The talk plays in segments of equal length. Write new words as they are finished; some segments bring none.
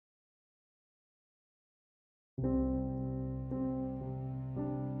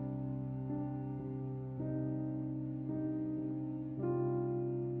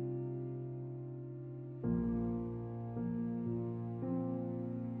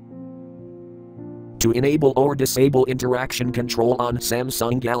To enable or disable interaction control on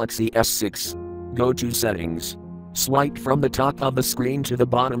Samsung Galaxy S6, go to Settings. Swipe from the top of the screen to the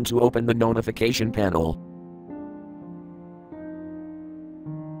bottom to open the notification panel.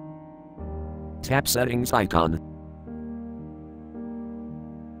 Tap Settings icon.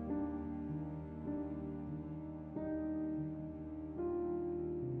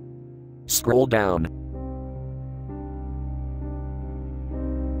 Scroll down.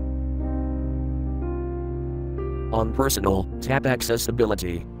 On Personal, tap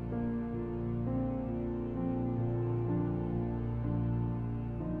Accessibility.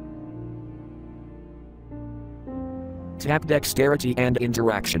 Tap Dexterity and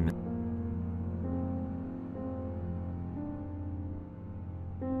Interaction.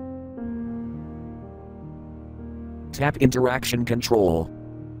 Tap Interaction Control.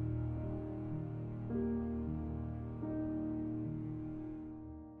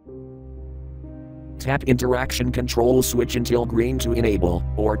 Tap Interaction Control switch until green to enable,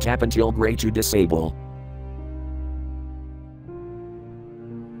 or tap until gray to disable.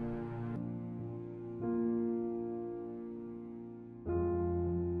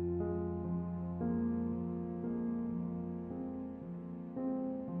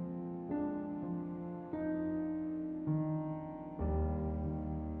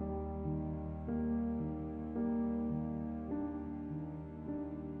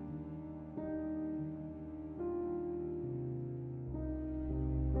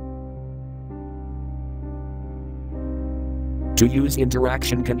 To use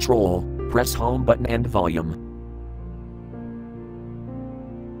interaction control, press Home button and volume.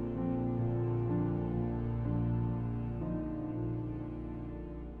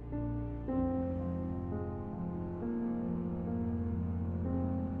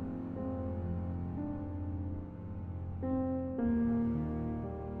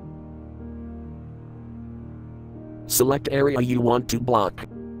 Select area you want to block.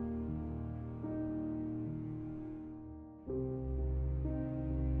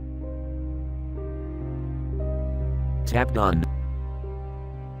 Tap Done.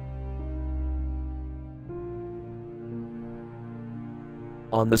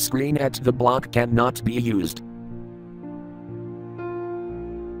 On the screen the block cannot be used.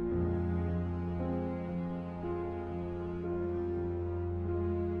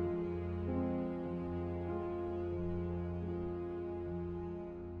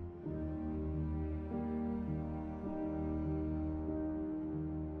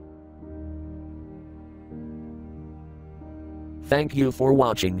 Thank you for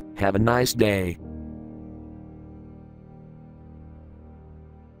watching. Have a nice day.